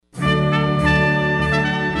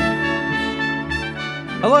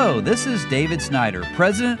Hello, this is David Snyder,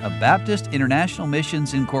 President of Baptist International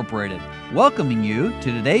Missions Incorporated, welcoming you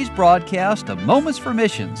to today's broadcast of Moments for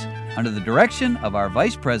Missions under the direction of our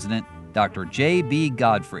Vice President, Dr. J.B.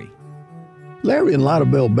 Godfrey. Larry and Lida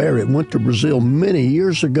Bell Barrett went to Brazil many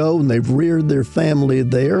years ago, and they've reared their family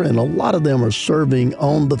there, and a lot of them are serving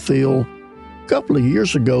on the field. A couple of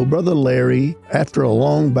years ago, Brother Larry, after a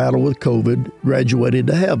long battle with COVID, graduated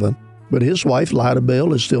to heaven. But his wife, Lida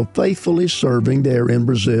Bell, is still faithfully serving there in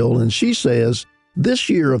Brazil, and she says, "This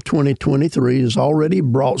year of 2023 has already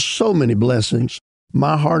brought so many blessings.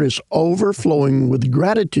 My heart is overflowing with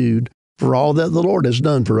gratitude for all that the Lord has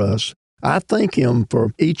done for us. I thank Him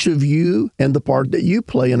for each of you and the part that you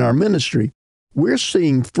play in our ministry. We're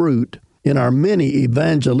seeing fruit in our many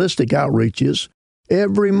evangelistic outreaches.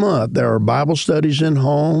 Every month there are Bible studies in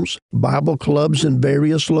homes, Bible clubs in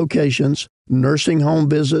various locations, nursing home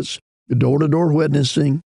visits, door-to-door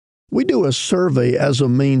witnessing. We do a survey as a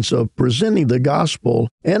means of presenting the gospel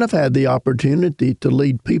and have had the opportunity to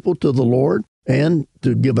lead people to the Lord and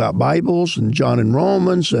to give out Bibles and John and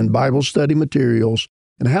Romans and Bible study materials.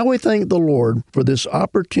 And how we thank the Lord for this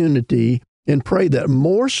opportunity and pray that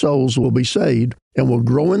more souls will be saved and will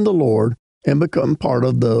grow in the Lord and become part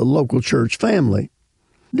of the local church family.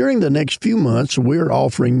 During the next few months, we're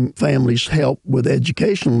offering families help with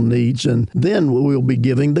educational needs, and then we'll be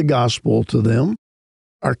giving the gospel to them.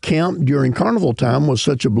 Our camp during carnival time was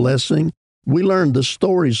such a blessing. We learned the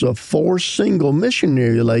stories of 4 single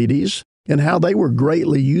missionary ladies and how they were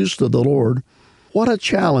greatly used to the Lord. What a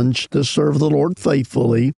challenge to serve the Lord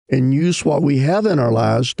faithfully and use what we have in our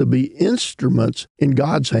lives to be instruments in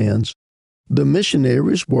God's hands. The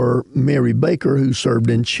missionaries were Mary Baker, who served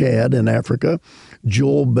in Chad in Africa,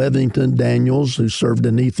 Joel Bevington Daniels, who served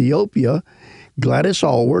in Ethiopia, Gladys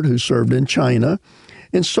Allward, who served in China,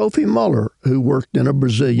 and Sophie Muller, who worked in a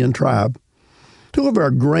Brazilian tribe. 2 of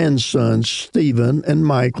our grandsons, Stephen and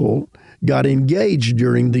Michael, got engaged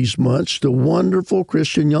during these months to wonderful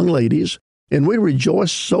Christian young ladies, and we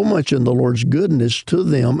rejoice so much in the Lord's goodness to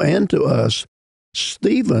them and to us.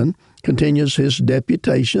 Stephen continues his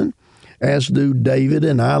deputation, as do David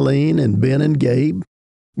and Eileen and Ben and Gabe.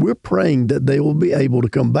 We're praying that they will be able to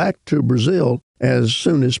come back to Brazil as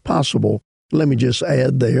soon as possible. Let me just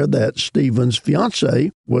add there that Stephen's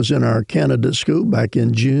fiancée was in our candidate school back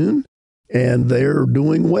in June, and they're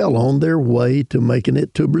doing well on their way to making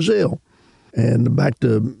it to Brazil. And back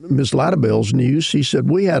to Miss Lida Bell's news, she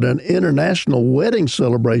said, "We had an international wedding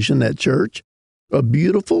celebration at church. A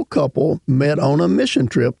beautiful couple met on a mission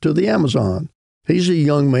trip to the Amazon. He's a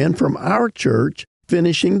young man from our church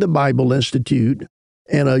finishing the Bible Institute,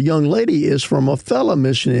 and a young lady is from a fellow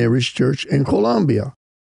missionaries church in Colombia.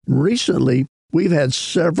 Recently, we've had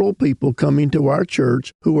several people coming to our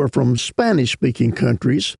church who are from Spanish-speaking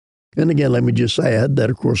countries. And again, let me just add that,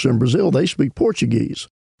 of course, in Brazil, they speak Portuguese.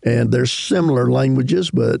 And there's similar languages,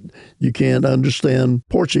 but you can't understand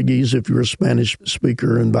Portuguese if you're a Spanish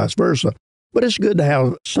speaker and vice versa. But it's good to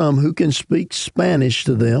have some who can speak Spanish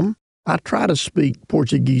to them. I try to speak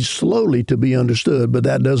Portuguese slowly to be understood, but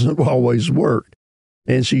that doesn't always work.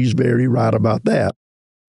 And she's very right about that.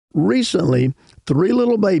 Recently, 3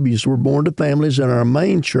 little babies were born to families in our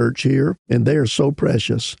main church here, and they are so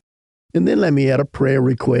precious. And then let me add a prayer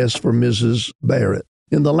request for Mrs. Barrett.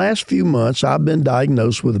 In the last few months, I've been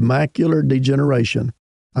diagnosed with macular degeneration.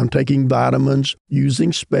 I'm taking vitamins,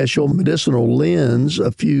 using special medicinal lens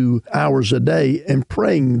a few hours a day, and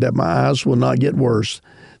praying that my eyes will not get worse.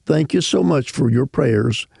 Thank you so much for your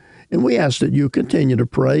prayers. And we ask that you continue to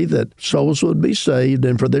pray that souls would be saved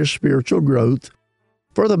and for their spiritual growth,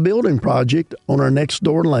 for the building project on our next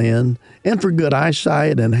door land, and for good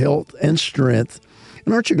eyesight and health and strength.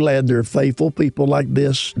 And aren't you glad there are faithful people like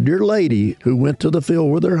this dear lady who went to the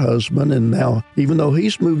field with her husband, and now, even though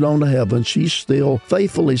he's moved on to heaven, she's still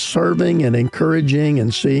faithfully serving and encouraging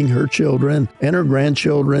and seeing her children and her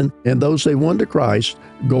grandchildren and those they won to Christ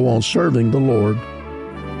go on serving the Lord.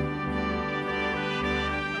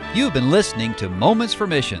 You've been listening to Moments for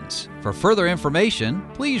Missions. For further information,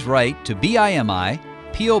 please write to BIMI,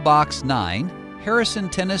 P.O. Box 9, Harrison,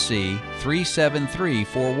 Tennessee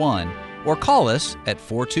 37341, or call us at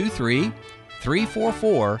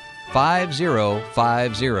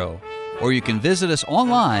 423-344-5050. Or you can visit us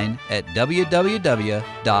online at www.bimi.org.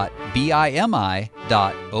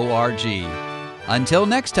 Until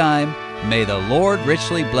next time, may the Lord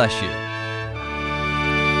richly bless you.